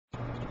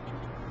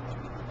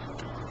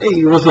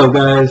Hey, what's up,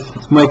 guys?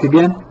 It's Mike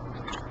again.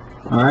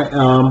 Alright,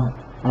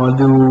 I want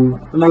to do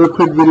another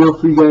quick video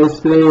for you guys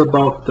today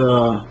about,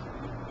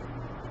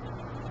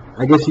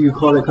 I guess you could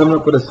call it coming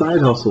up with a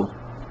side hustle.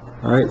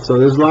 Alright, so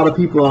there's a lot of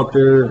people out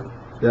there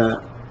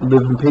that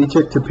live in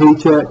paycheck to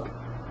paycheck,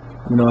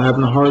 you know,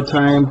 having a hard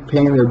time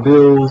paying their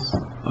bills,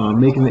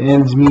 making the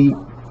ends meet,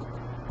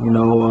 you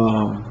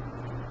know,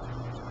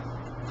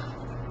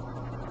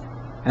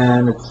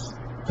 and it's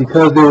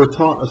because they were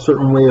taught a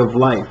certain way of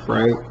life,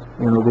 right?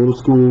 You know, go to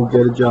school,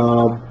 get a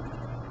job,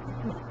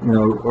 you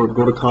know, or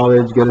go to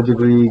college, get a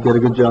degree, get a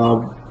good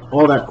job,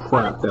 all that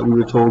crap that we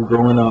were told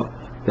growing up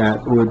that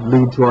would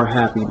lead to our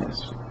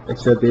happiness.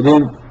 Except they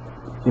didn't,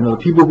 you know, the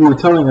people who were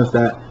telling us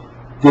that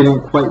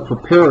didn't quite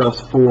prepare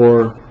us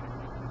for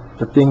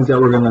the things that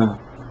were going to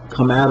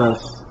come at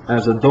us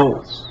as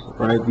adults,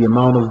 right? The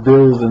amount of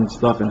bills and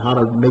stuff, and how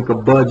to make a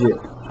budget,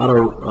 how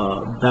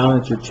to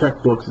balance your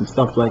checkbooks and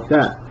stuff like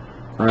that,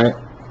 right?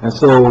 And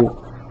so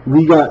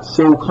we got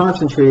so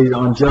concentrated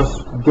on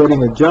just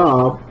getting a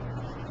job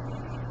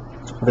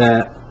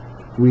that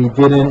we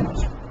didn't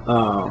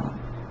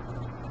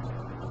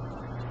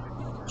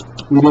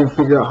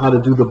figure out how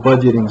to do the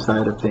budgeting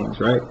side of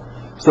things, right?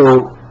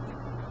 So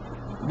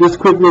this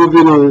quick little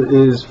video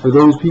is for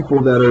those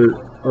people that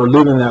are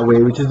living that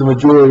way, which is the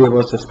majority of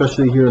us,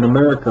 especially here in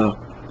America.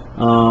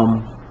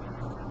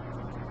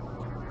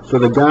 For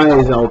the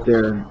guys out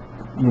there,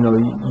 you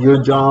know,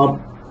 your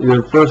job,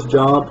 your first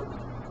job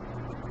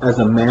as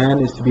a man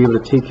is to be able to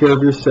take care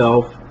of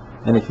yourself,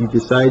 and if you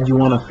decide you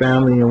want a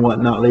family and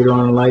whatnot later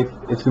on in life,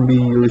 it's going to be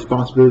your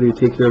responsibility to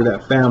take care of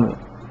that family.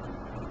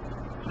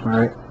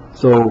 Alright,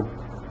 so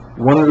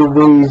one of the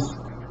ways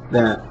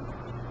that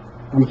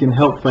we can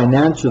help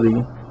financially,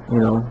 you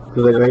know,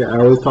 because I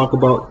always talk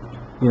about,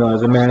 you know,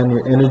 as a man,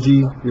 your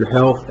energy, your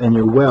health, and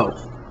your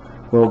wealth.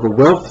 Well, the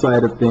wealth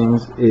side of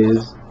things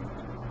is,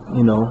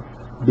 you know,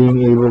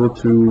 being able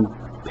to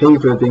pay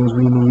for the things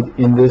we need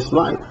in this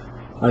life.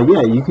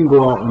 Yeah, you can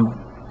go out and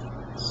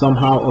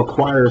somehow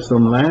acquire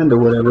some land or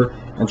whatever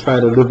and try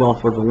to live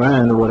off of the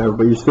land or whatever,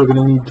 but you're still going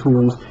to need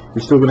tools.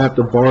 You're still going to have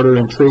to barter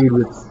and trade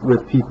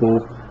with people,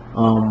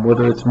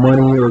 whether it's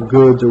money or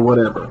goods or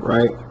whatever,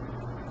 right?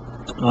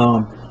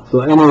 So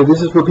anyway,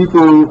 this is for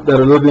people that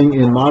are living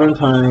in modern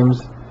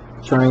times,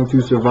 trying to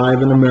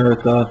survive in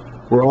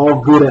America. We're all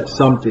good at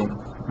something,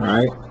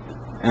 right?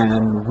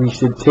 And we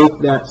should take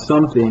that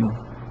something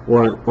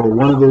or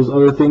one of those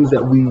other things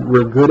that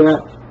we're good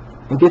at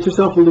and get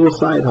yourself a little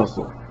side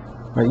hustle.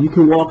 Right? You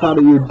can walk out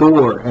of your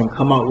door and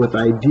come out with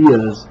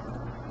ideas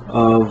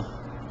of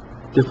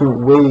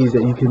different ways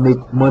that you can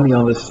make money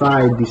on the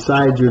side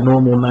besides your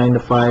normal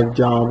 9-to-5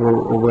 job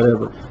or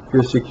whatever. If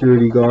you're a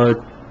security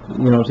guard,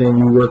 you know what I'm saying,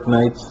 you work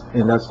nights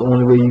and that's the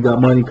only way you got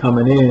money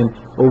coming in.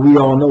 Well, we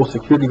all know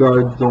security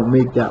guards don't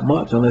make that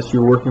much unless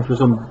you're working for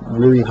some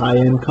really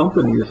high-end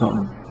company or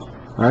something.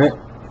 Alright?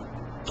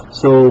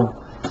 So,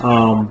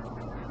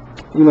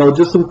 you know,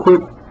 just some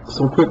quick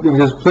things.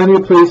 There's plenty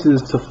of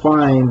places to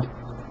find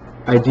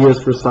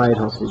ideas for side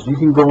hustles. You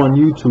can go on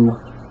YouTube,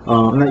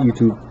 not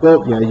YouTube,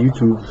 well, yeah,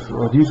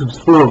 YouTube's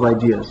full of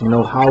ideas, you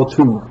know, how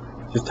to.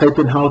 Just type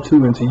in how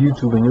to into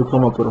YouTube and you'll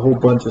come up with a whole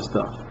bunch of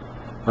stuff,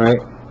 right?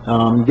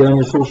 You get on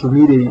your social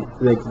media,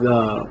 like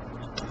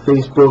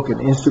Facebook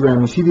and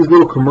Instagram, you see these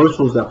little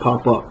commercials that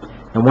pop up.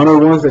 And one of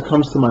the ones that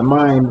comes to my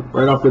mind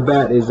right off the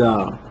bat is,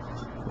 oh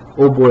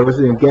boy, what's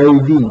his name? Gary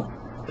Vee.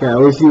 Okay, I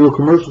always see little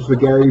commercials for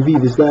Gary Vee.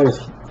 This guy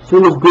is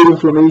full of good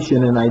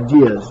information and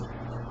ideas,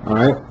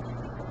 alright?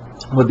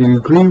 Whether you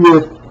agree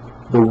with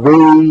the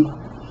way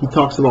he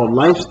talks about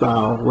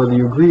lifestyle, whether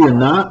you agree or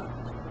not,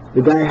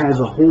 the guy has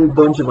a whole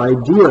bunch of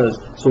ideas.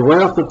 So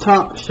right off the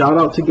top, shout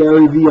out to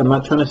Gary Vee. I'm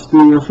not trying to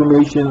steal your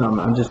information.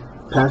 I'm just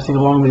passing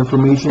along the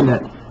information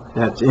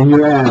that's in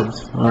your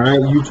ads,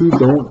 alright? YouTube,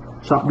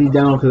 don't chop me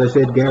down because I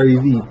said Gary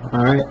Vee,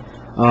 alright?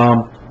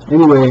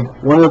 Anyway,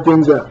 one of the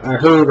things that I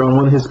heard on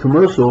one of his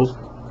commercials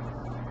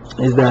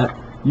is that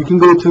you can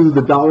go to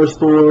the dollar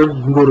store,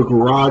 you can go to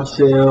garage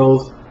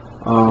sales,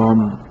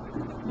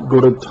 go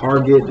to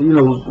Target, you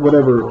know,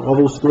 whatever, all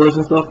those stores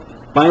and stuff,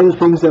 buy the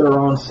things that are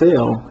on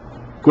sale,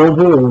 go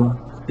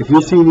home. If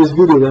you're seeing this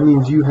video, that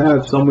means you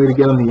have some way to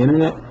get on the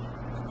internet.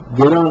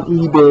 Get on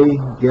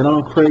eBay, get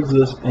on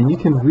Craigslist, and you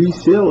can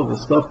resell the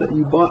stuff that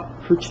you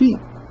bought for cheap.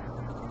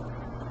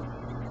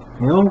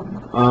 You know,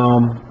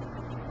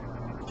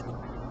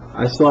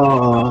 I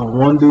saw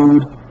one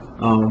dude,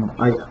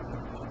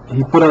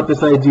 he put out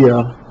this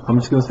idea. I'm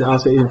just going to say, I'll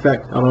say, in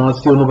fact, I don't want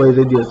to steal nobody's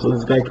idea. So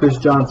this guy, Chris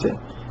Johnson,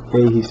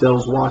 okay, he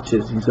sells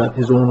watches. He's got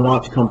his own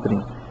watch company.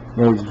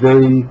 You know, he's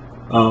very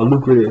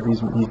lucrative. He's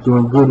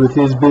doing good with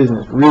his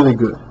business, really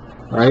good,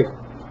 right?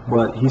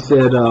 But he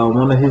said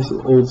one of his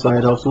old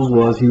side hustles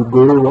was he would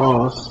go to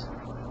Ross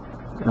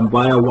and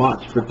buy a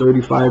watch for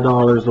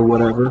 $35 or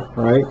whatever,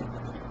 right?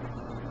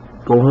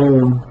 Go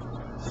home,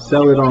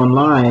 sell it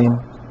online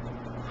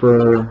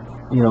for,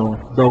 you know,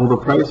 double the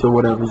price or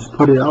whatever. Just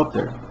put it out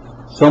there.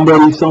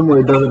 Somebody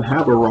somewhere doesn't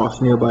have a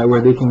Ross nearby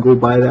where they can go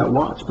buy that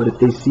watch, but if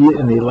they see it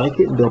and they like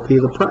it, they'll pay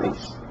the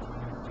price.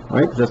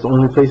 right? Because that's the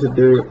only place that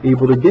they're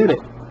able to get it.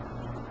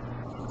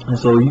 And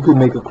so you can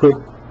make a quick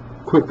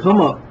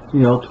come up, you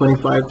know,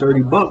 25,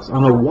 30 bucks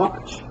on a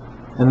watch.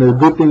 And the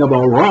good thing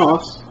about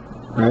Ross,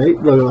 right?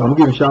 Look, I'm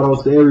giving shout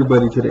outs to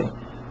everybody today.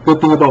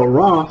 Good thing about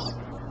Ross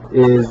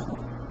is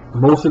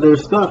most of their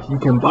stuff, you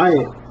can buy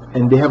it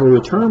and they have a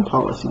return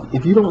policy.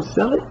 If you don't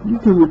sell it, you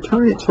can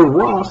return it to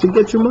Ross and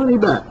get your money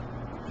back.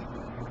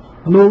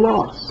 No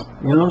loss.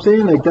 You know what I'm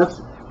saying? Like that's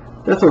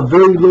a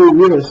very low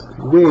risk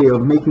way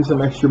of making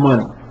some extra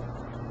money.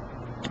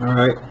 All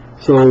right.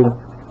 So,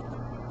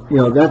 you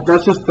know,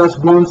 that's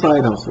one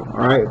side hustle.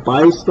 All right.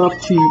 Buy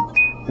stuff cheap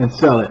and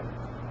sell it.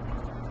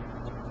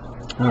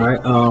 All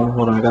right.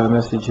 Hold on. I got a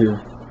message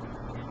here.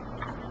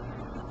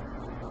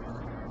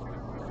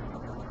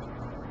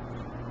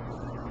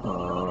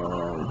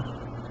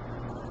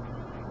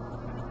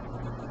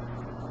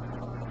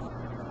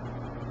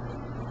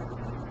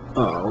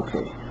 Oh,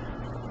 okay.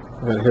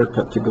 I got a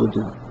haircut to go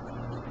do.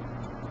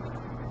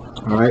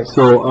 Alright,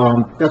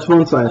 so that's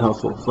one side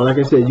hustle. So like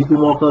I said, you can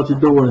walk out your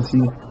door and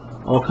see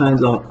all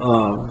kinds of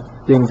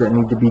things that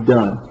need to be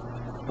done.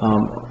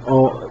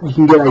 You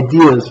can get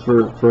ideas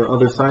for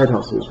other side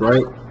hustles,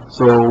 right?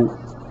 So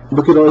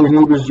look at all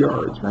your neighbors'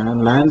 yards, man.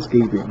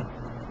 Landscaping,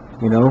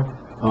 you know,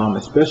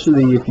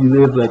 especially if you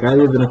live, like I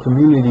live in a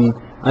community.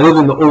 I live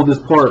in the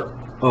oldest part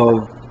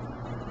of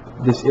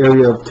this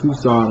area of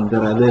Tucson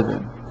that I live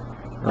in,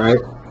 right?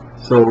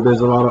 So there's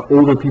a lot of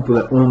older people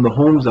that own the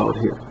homes out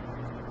here,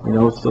 you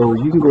know, so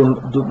you can go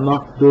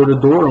knock door to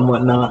door and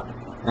whatnot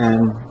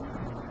and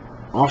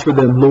offer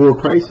them lower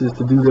prices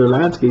to do their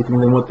landscaping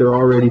than what they're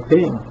already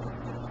paying.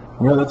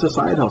 You know, that's a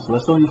side hustle.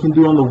 That's something you can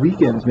do on the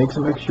weekends, make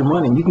some extra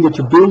money. You can get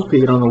your bills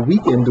paid on the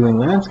weekend doing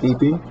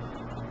landscaping.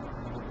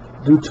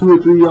 Do 2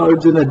 or 3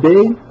 yards in a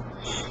day.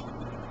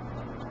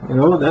 You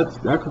know,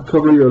 that could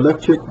cover your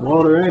electric,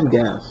 water, and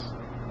gas.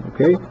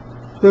 Okay?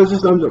 So it's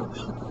just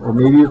or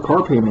maybe your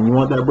car payment. You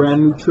want that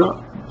brand new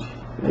truck.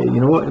 Hey,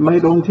 you know what? It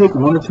might only take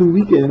 1 or 2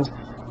 weekends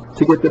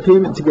to get the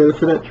payment together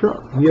for that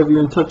truck. You haven't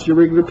even touched your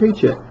regular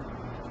paycheck.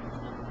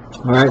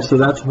 Alright, so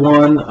that's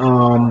one.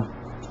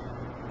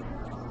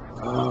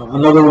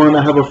 Another one,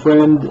 I have a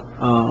friend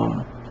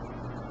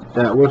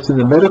that works in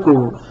the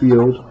medical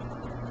field,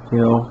 you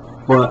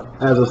know, but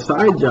as a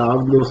side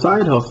job, little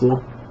side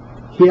hustle,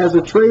 he has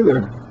a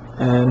trailer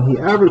and he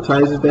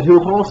advertises that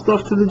he'll haul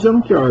stuff to the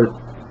junkyard.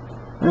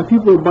 And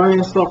people are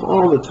buying stuff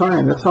all the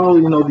time. That's how,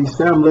 you know, these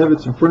Sam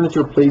Levitts and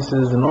furniture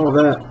places and all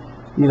that,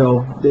 you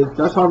know,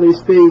 that's how they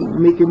stay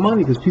making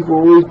money, because people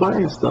are always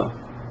buying stuff.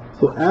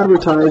 So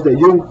advertise that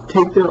you'll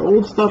take their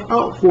old stuff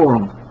out for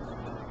them.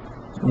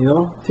 You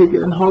know, take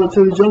it and haul it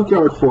to the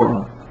junkyard for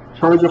them.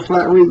 Charge a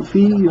flat rate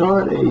fee, you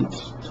know, hey,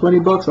 20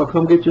 bucks, I'll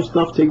come get your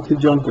stuff, take it to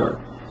the junkyard.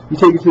 You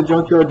take it to the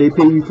junkyard, they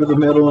pay you for the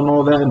metal and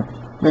all that, and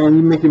man,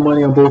 you're making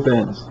money on both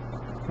ends.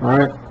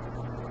 Alright?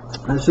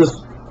 It's just,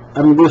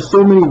 I mean, there's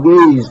so many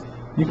ways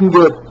you can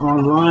get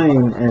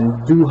online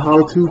and do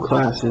how-to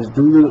classes,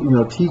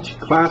 teach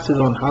classes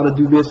on how to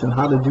do this and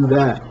how to do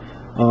that.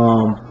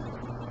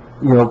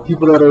 You know,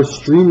 people that are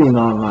streaming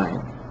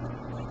online.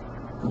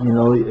 You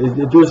know,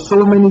 there's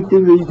so many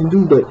things that you can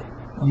do, but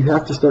you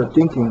have to start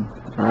thinking,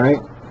 all right?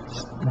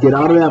 Get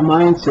out of that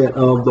mindset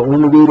of the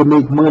only way to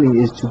make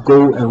money is to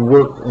go and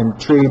work and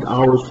trade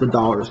hours for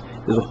dollars.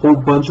 There's a whole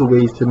bunch of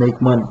ways to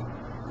make money,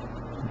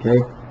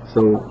 okay?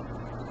 So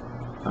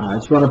I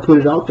just want to put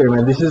it out there,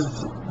 man. This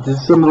is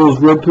some of those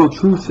red pill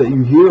truths that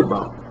you hear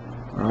about,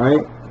 all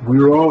right? We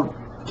were all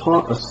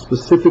taught a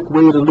specific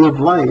way to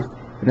live life,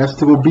 and that's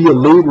to go be a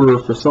laborer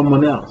for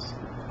someone else.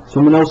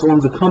 Someone else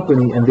owns a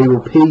company, and they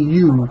will pay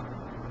you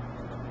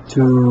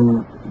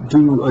to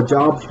do a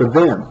job for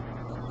them.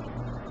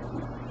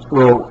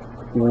 Well,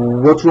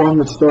 what's wrong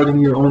with starting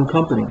your own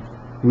company?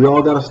 We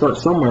all got to start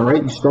somewhere,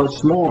 right? You start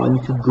small, and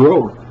you could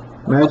grow.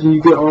 Imagine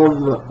you get all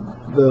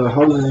the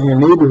houses in your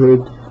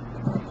neighborhood.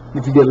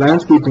 If you get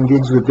landscaping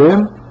gigs with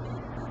them,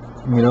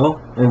 you know,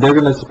 and they're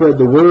going to spread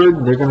the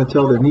word. They're going to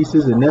tell their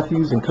nieces and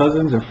nephews and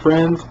cousins and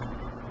friends,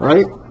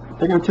 right?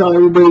 They're going to tell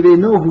everybody they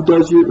know who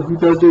does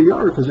their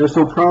yard, because they're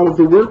so proud of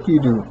the work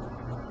you do.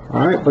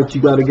 All right, but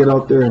you got to get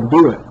out there and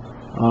do it.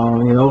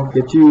 You know,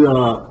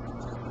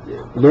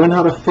 learn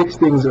how to fix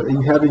things that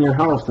you have in your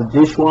house: the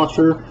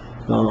dishwasher,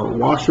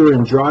 washer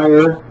and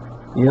dryer.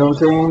 You know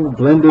what I'm saying?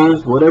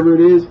 Blenders, whatever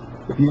it is.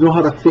 If you know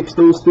how to fix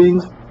those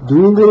things,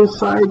 do a little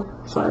side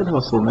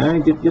hustle,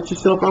 man. Get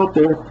yourself out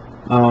there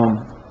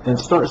and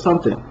start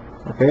something.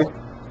 Okay?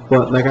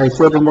 But like I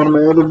said in one of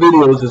my other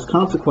videos, there's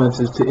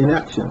consequences to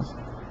inactions.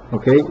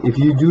 Okay, if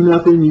you do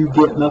nothing, you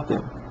get nothing.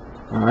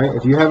 All right,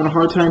 if you're having a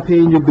hard time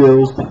paying your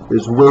bills,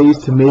 there's ways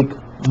to make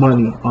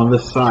money on the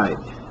side.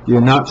 You're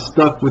not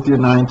stuck with your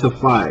 9 to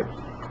 5.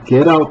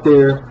 Get out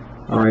there,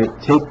 all right,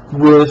 take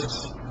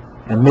risks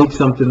and make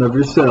something of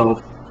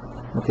yourself.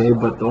 Okay,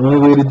 but the only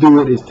way to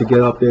do it is to get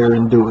out there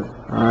and do it.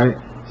 All right,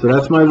 so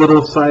that's my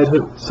little side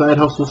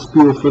hustle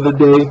spiel for the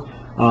day.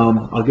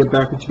 I'll get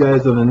back with you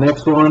guys on the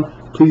next one.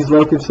 Please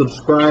like and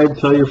subscribe.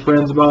 Tell your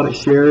friends about it.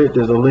 Share it.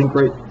 There's a link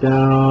right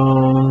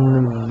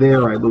down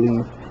there, I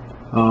believe.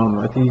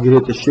 I think you can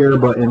hit the share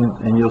button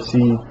and you'll see,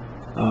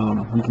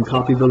 you can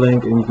copy the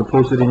link and you can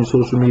post it in your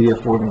social media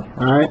for me.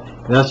 Alright,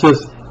 that's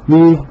just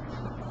me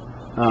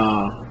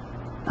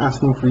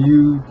asking for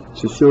you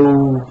to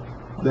show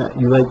that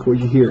you like what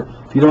you hear.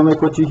 If you don't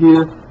like what you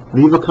hear,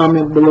 leave a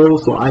comment below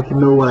so I can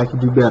know what I can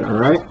do better.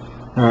 Alright,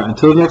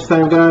 until next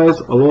time guys,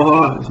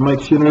 aloha. It's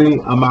Mike Shinnery.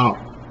 I'm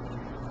out.